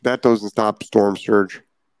up. But that doesn't stop storm surge.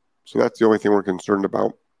 So that's the only thing we're concerned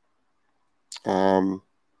about.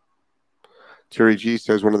 Terry G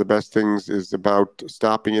says one of the best things is about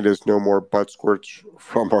stopping it is no more butt squirts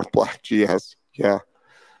from our black GS. Yeah.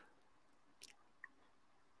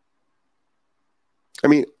 I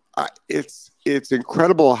mean, it's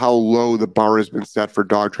incredible how low the bar has been set for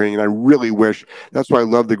dog training. And I really wish, that's why I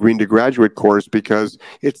love the Green to Graduate course, because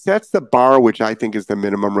it sets the bar, which I think is the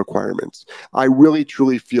minimum requirements. I really,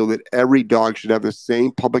 truly feel that every dog should have the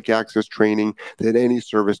same public access training that any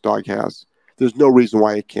service dog has. There's no reason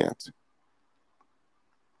why it can't.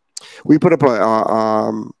 We put up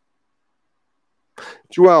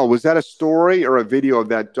Joelle, was that a story or a video of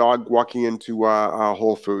that dog walking into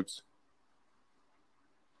Whole Foods?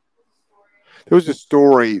 There was a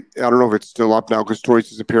story, I don't know if it's still up now because stories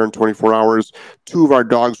disappear in 24 hours. 2 of our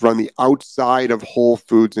dogs run the outside of Whole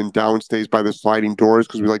Foods and downstays by the sliding doors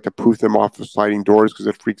because we like to proof them off the sliding doors because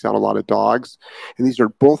it freaks out a lot of dogs. And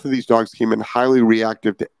both of these dogs came in highly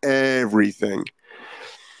reactive to everything.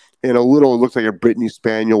 And it looks like a Brittany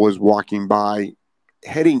Spaniel was walking by,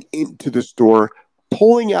 heading into the store,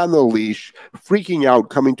 pulling on the leash, freaking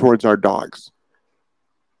out, coming towards our dogs.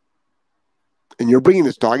 And you're bringing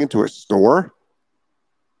this dog into a store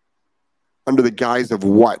under the guise of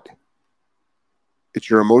what? It's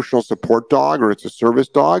your emotional support dog or it's a service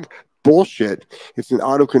dog? Bullshit. It's an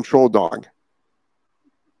out-of-control dog.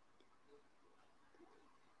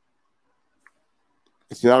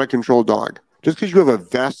 It's an out-of-control dog. Just because you have a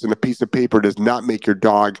vest and a piece of paper does not make your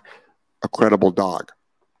dog a credible dog.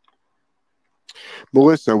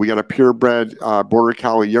 Melissa, we got a purebred border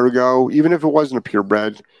collie a year ago. Even if it wasn't a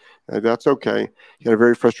purebred, that's okay. He had a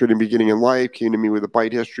very frustrating beginning in life, came to me with a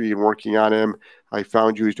bite history and working on him. I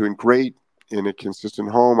found he's doing great in a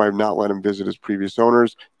consistent home. I've not let him visit his previous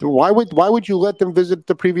owners. Why would you let them visit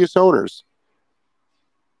the previous owners?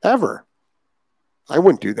 Ever. I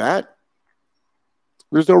wouldn't do that.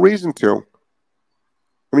 There's no reason to.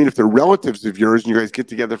 I mean, if they're relatives of yours and you guys get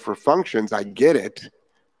together for functions, I get it.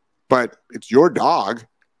 But it's your dog.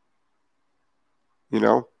 You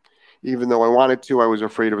know? Even though I wanted to, I was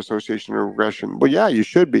afraid of association or regression. Well, yeah, you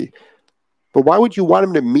should be. But why would you want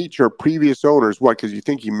him to meet your previous owners? What, because you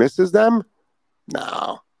think he misses them?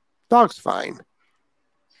 No. Dog's fine.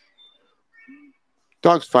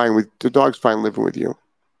 The dog's fine living with you.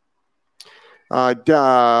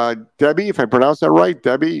 Debbie, if I pronounce that right,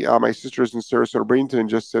 Debbie, my sister's in Sarasota, Bradenton, and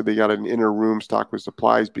just said they got an inner room stocked with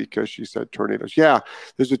supplies because she said tornadoes. Yeah,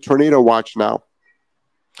 there's a tornado watch now.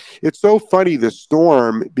 It's so funny, the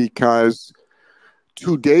storm, because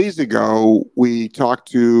 2 days ago, we talked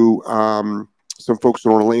to some folks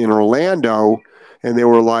in Orlando, and they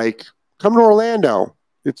were like, come to Orlando.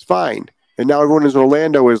 It's fine. And now everyone in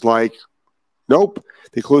Orlando is like, nope.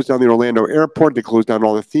 They closed down the Orlando airport. They closed down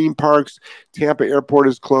all the theme parks. Tampa airport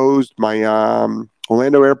is closed. My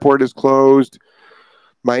Orlando airport is closed.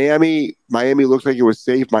 Miami looks like it was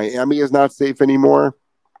safe. Miami is not safe anymore.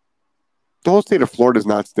 The whole state of Florida is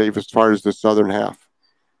not safe as far as the southern half.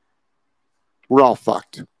 We're all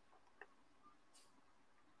fucked.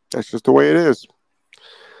 That's just the way it is.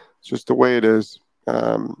 It's just the way it is.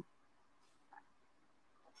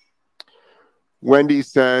 Wendy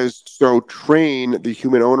says, so train the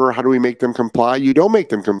human owner. How do we make them comply? You don't make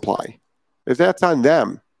them comply. If that's on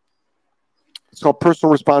them. It's called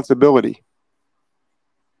personal responsibility.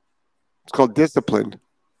 It's called discipline.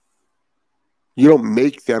 You don't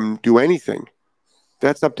make them do anything.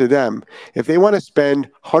 That's up to them. If they want to spend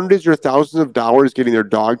hundreds or thousands of dollars getting their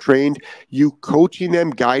dog trained, you coaching them,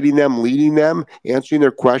 guiding them, leading them, answering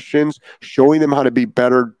their questions, showing them how to be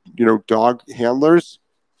better, dog handlers,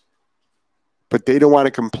 but they don't want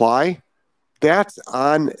to comply, that's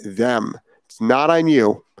on them. It's not on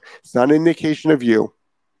you. It's not an indication of you.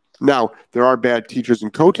 Now, there are bad teachers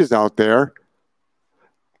and coaches out there,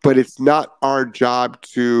 but it's not our job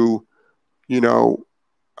to,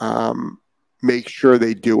 make sure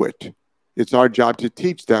they do it. It's our job to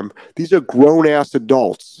teach them. These are grown-ass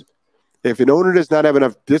adults. If an owner does not have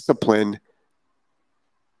enough discipline,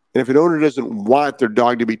 and if an owner doesn't want their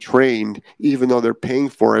dog to be trained, even though they're paying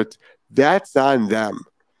for it, that's on them.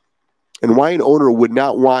 And why an owner would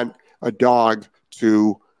not want a dog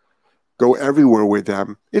to go everywhere with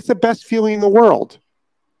them, it's the best feeling in the world.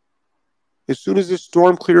 As soon as this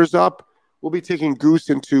storm clears up, we'll be taking Goose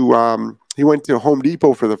into, he went to Home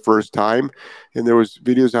Depot for the first time, and there was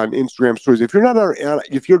videos on Instagram stories. If you're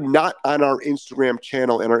not on our Instagram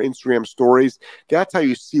channel and our Instagram stories, that's how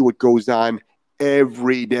you see what goes on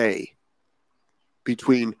every day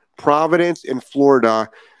between Providence and Florida.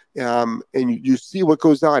 And you see what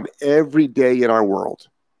goes on every day in our world.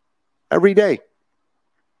 Every day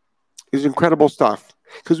is incredible stuff,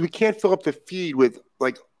 because we can't fill up the feed with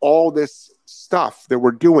like all this stuff that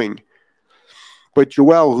we're doing. But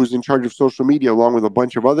Joelle, who's in charge of social media, along with a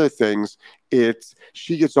bunch of other things,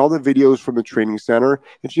 she gets all the videos from the training center,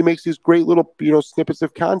 and she makes these great little snippets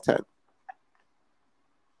of content.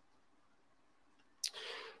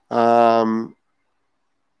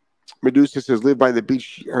 Medusa says, live by the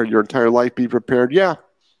beach or your entire life, be prepared. Yeah,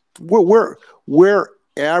 we're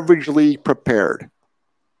averagely prepared.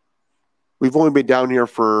 We've only been down here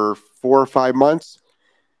for 4 or 5 months,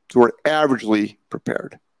 so we're averagely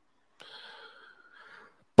prepared.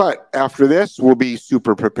 But after this, we'll be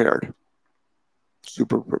super prepared.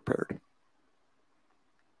 Super prepared.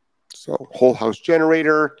 So whole house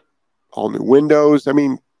generator, all new windows. I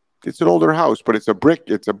mean, it's an older house, but it's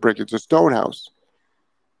a stone house,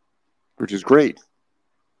 which is great.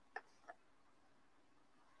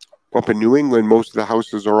 Up in New England, most of the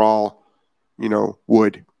houses are all,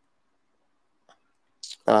 wood.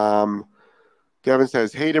 Devin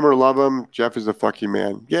says, hate him or love him, Jeff is a fucking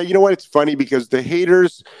man. Yeah, you know what? It's funny because the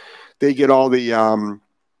haters, they get all the,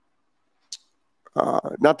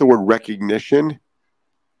 not the word recognition.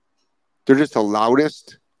 They're just the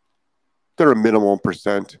loudest. They're a minimal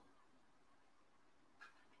percent.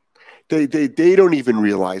 They don't even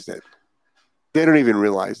realize it. They don't even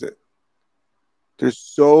realize it. There's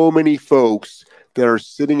so many folks that are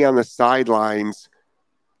sitting on the sidelines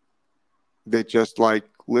that just like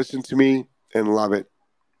listen to me and love it.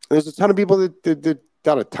 There's a ton of people that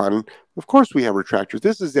not a ton. Of course we have retractors.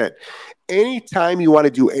 This is it. Anytime you want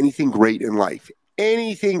to do anything great in life,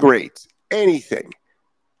 anything great, anything,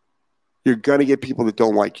 you're going to get people that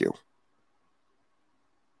don't like you.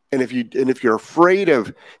 And if you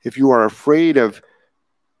are afraid of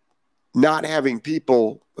not having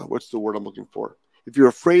people, what's the word I'm looking for? If you're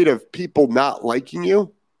afraid of people not liking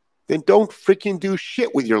you, then don't freaking do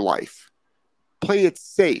shit with your life. Play it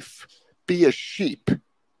safe. Be a sheep.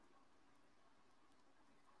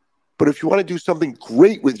 But if you want to do something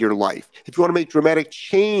great with your life, if you want to make dramatic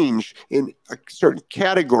change in a certain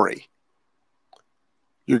category,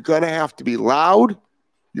 you're going to have to be loud.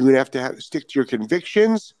 You're going to have to stick to your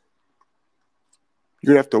convictions.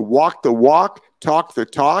 You're going to have to walk the walk, talk the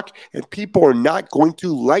talk, and people are not going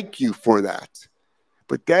to like you for that.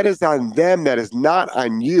 But that is on them. That is not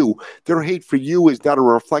on you. Their hate for you is not a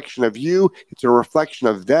reflection of you. It's a reflection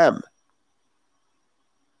of them.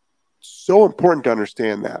 So important to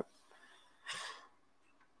understand that.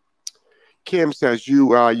 Kim says, you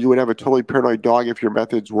would have a totally paranoid dog if your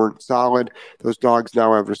methods weren't solid. Those dogs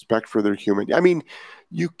now have respect for their human. I mean,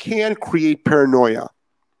 you can create paranoia.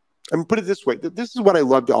 I mean, put it this way. This is what I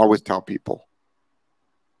love to always tell people.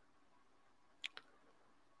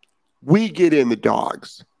 We get in the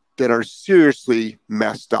dogs that are seriously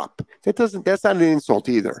messed up. That's not an insult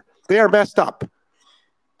either. They are messed up.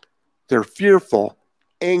 They're fearful,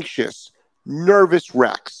 anxious, nervous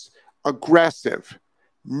wrecks, aggressive.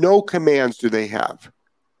 No commands do they have.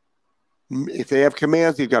 If they have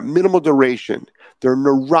commands, they've got minimal duration. They're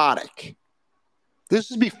neurotic. This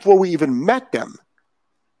is before we even met them.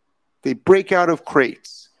 They break out of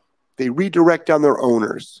crates. They redirect on their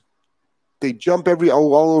owners. They jump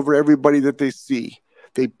all over everybody that they see.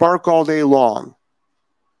 They bark all day long.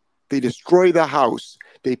 They destroy the house.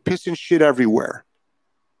 They piss and shit everywhere.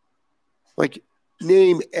 Like,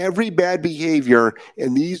 name every bad behavior,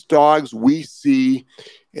 and these dogs we see,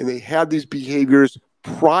 and they have these behaviors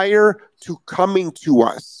prior to coming to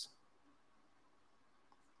us.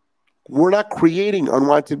 We're not creating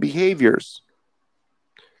unwanted behaviors,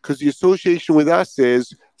 because the association with us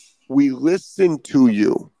is we listen to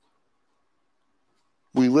you.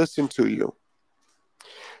 We listen to you.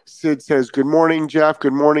 Sid says, good morning, Jeff.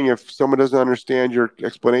 Good morning. If someone doesn't understand your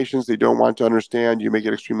explanations, they don't want to understand, you make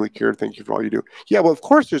it extremely clear. Thank you for all you do. Yeah, well, of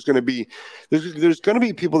course there's going to be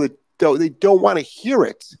people that don't want to hear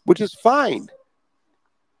it, which is fine.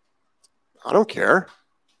 I don't care.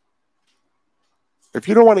 If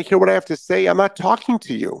you don't want to hear what I have to say, I'm not talking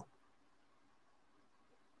to you.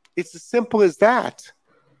 It's as simple as that.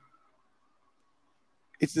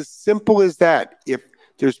 It's as simple as that. If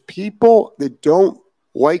there's people that don't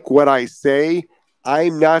like what I say,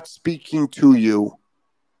 I'm not speaking to you.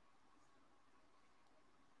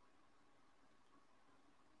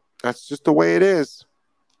 That's just the way it is.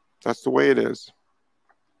 That's the way it is.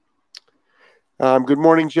 Good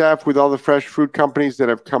morning, Jeff. With all the fresh fruit companies that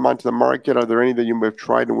have come onto the market, are there any that you have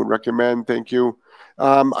tried and would recommend? Thank you.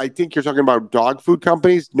 I think you're talking about dog food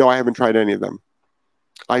companies. No, I haven't tried any of them.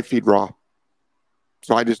 I feed raw.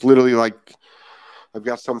 So I just literally I've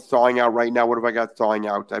got some thawing out right now. What have I got thawing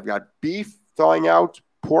out? I've got beef thawing out,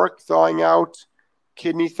 pork thawing out,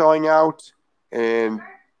 kidney thawing out, and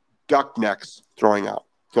duck necks thawing out.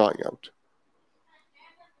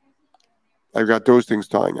 I've got those things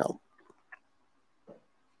thawing out.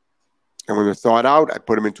 And when they're thawed out, I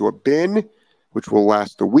put them into a bin, which will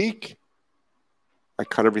last a week. I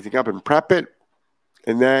cut everything up and prep it.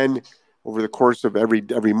 And then over the course of every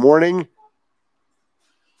morning,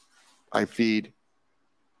 I feed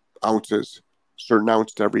ounces, certain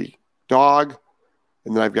ounce to every dog.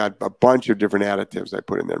 And then I've got a bunch of different additives I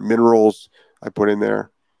put in there. Minerals I put in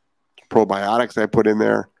there. Probiotics I put in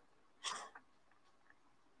there.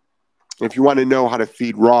 If you want to know how to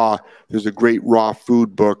feed raw, there's a great raw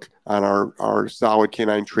food book on our Solid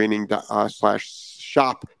Canine Training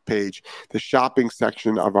 /shop page. The shopping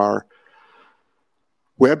section of our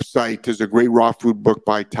website, there's a great raw food book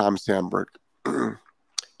by Tom Sandberg.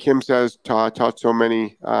 Kim says, taught so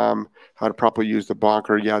many how to properly use the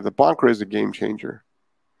bonker. Yeah, the bonker is a game changer.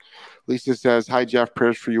 Lisa says, hi, Jeff,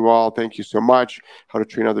 prayers for you all. Thank you so much. How to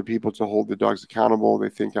train other people to hold the dogs accountable. They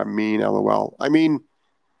think I'm mean, LOL. I mean,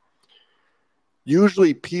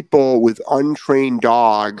 usually people with untrained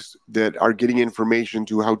dogs that are getting information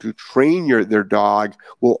to how to train their dog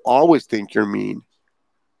will always think you're mean.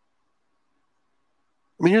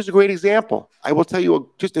 I mean, here's a great example. I will tell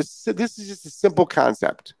you this is just a simple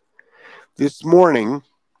concept. This morning,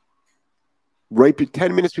 right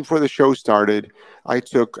 10 minutes before the show started, I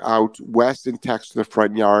took out Wes and Tex to the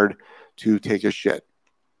front yard to take a shit.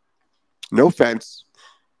 No fence.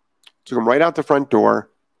 Took them right out the front door.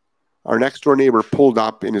 Our next door neighbor pulled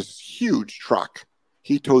up in his huge truck.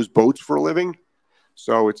 He tows boats for a living,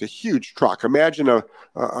 so it's a huge truck. Imagine a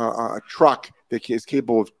truck that is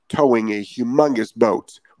capable of towing a humongous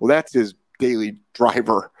boat. Well, that's his daily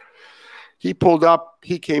driver. He pulled up.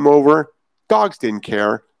 He came over. Dogs didn't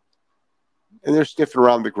care. And they're sniffing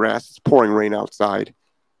around the grass. It's pouring rain outside.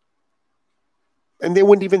 And they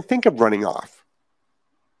wouldn't even think of running off.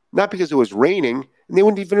 Not because it was raining. And they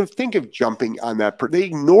wouldn't even think of jumping on that person. They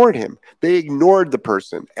ignored him. They ignored the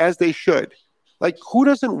person, as they should. Like, who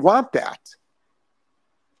doesn't want that?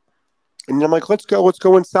 And I'm like, let's go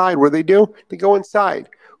inside. What do? They go inside.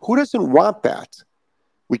 Who doesn't want that?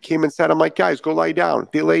 We came inside. I'm like, guys, go lie down.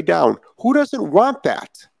 They lay down. Who doesn't want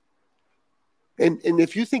that? And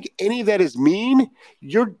if you think any of that is mean,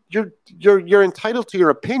 you're entitled to your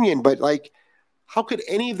opinion. But like, how could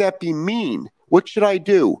any of that be mean? What should I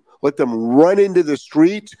do? Let them run into the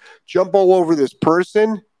street, jump all over this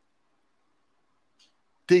person,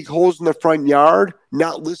 dig holes in the front yard,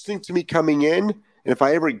 not listening to me coming in. And if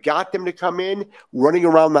I ever got them to come in, running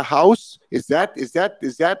around the house, that's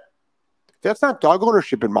not dog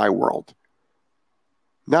ownership in my world.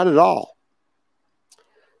 Not at all.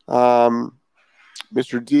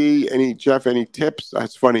 Mr. D, Jeff, any tips?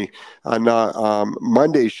 That's funny. On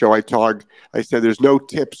Monday's show, I said there's no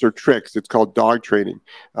tips or tricks. It's called dog training.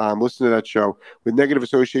 Listen to that show. With negative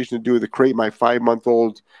association to do with the crate, my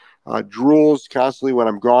 5-month-old drools constantly when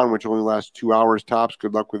I'm gone, which only lasts 2 hours tops.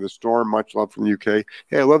 Good luck with the storm. Much love from the UK.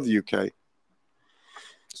 Hey, I love the UK.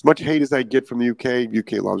 As much hate as I get from the UK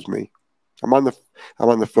loves me. I'm on the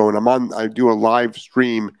phone. I do a live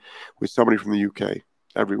stream with somebody from the UK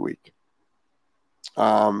every week.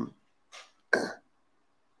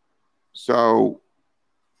 So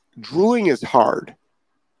drooling is hard,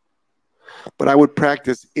 but I would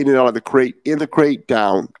practice in and out of the crate, in the crate,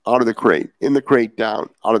 down, out of the crate, in the crate, down,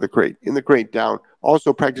 out of the crate, in the crate, down.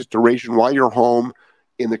 Also practice duration while you're home,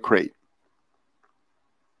 in the crate.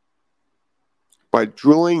 But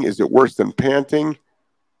drooling, is it worse than panting?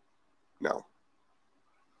 No.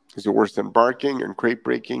 Is it worse than barking and crate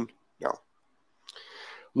breaking? No.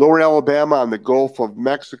 Lower Alabama on the Gulf of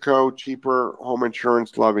Mexico. Cheaper home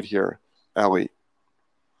insurance. Love it here. Ellie.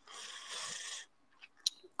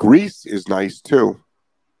 Greece is nice too.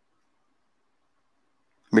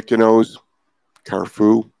 Mykonos,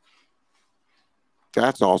 Corfu.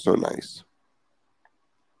 That's also nice.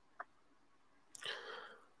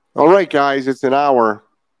 All right, guys, it's an hour.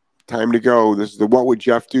 Time to go. This is the What Would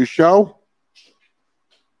Jeff Do show.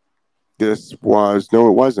 This was, no,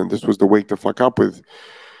 it wasn't. This was the Wake the Fuck Up with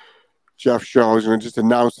Jeff show. I was going to just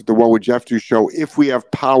announce that the What Would Jeff Do show, if we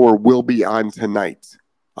have power, will be on tonight.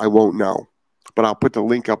 I won't know, but I'll put the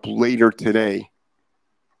link up later today.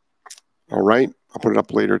 All right? I'll put it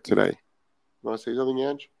up later today. You want to say something,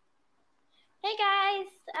 Ange? Hey, guys.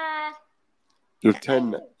 You're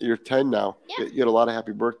 10. You're 10 now. Yeah. You had a lot of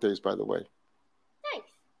happy birthdays, by the way. Thanks.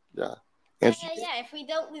 Yeah. Yeah, if we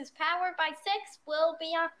don't lose power by 6, we'll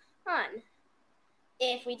be on.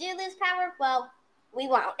 If we do lose power, well, we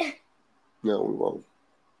won't. No, we won't.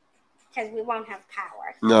 Because we won't have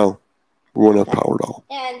power. No, we won't have power at all.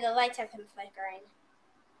 And the lights have been flickering.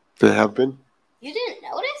 They have been? You didn't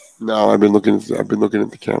notice? No, I've been looking at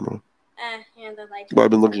the camera. And the lights. But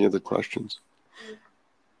I've been looking at the questions.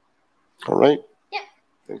 All right? Yeah.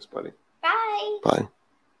 Thanks, buddy. Bye. Bye.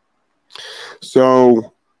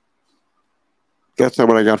 So that's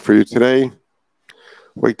what I got for you today.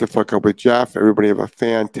 Wake the Fuck Up with Jeff. Everybody have a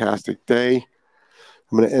fantastic day.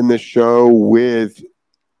 I'm going to end this show with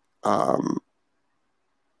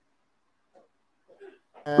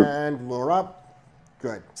and lure up.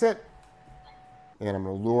 Good. Sit. And I'm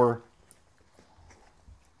going to lure.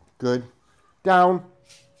 Good. Down.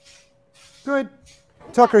 Good.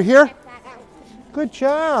 Tucker here. Good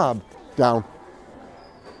job. Down.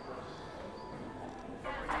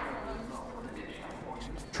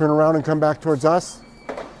 Turn around and come back towards us.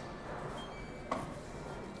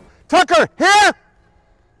 Tucker, here!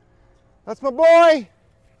 That's my boy.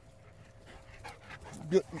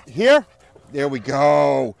 Here? There we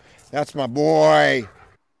go. That's my boy.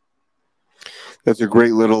 That's a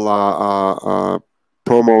great little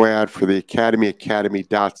promo ad for the Academy,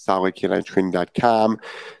 academy.solidk9training.com.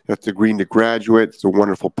 That's the Green to Graduate. It's a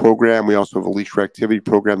wonderful program. We also have a leash reactivity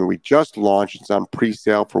program that we just launched. It's on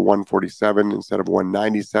pre-sale for $147 instead of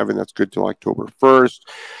 $197. That's good till October 1st.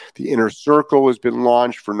 The Inner Circle has been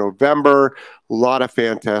launched for November. A lot of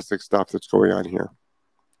fantastic stuff that's going on here.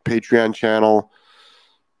 Patreon channel,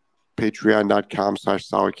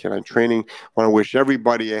 patreon.com/solidk9training. I want to wish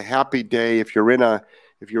everybody a happy day. If you're in a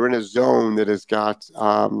zone that has got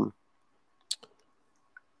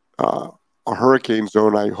a hurricane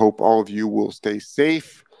zone, I hope all of you will stay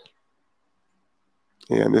safe.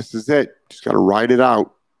 And this is it. Just got to ride it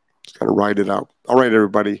out. All right,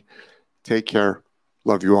 everybody. Take care.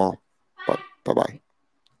 Love you all. Bye-bye.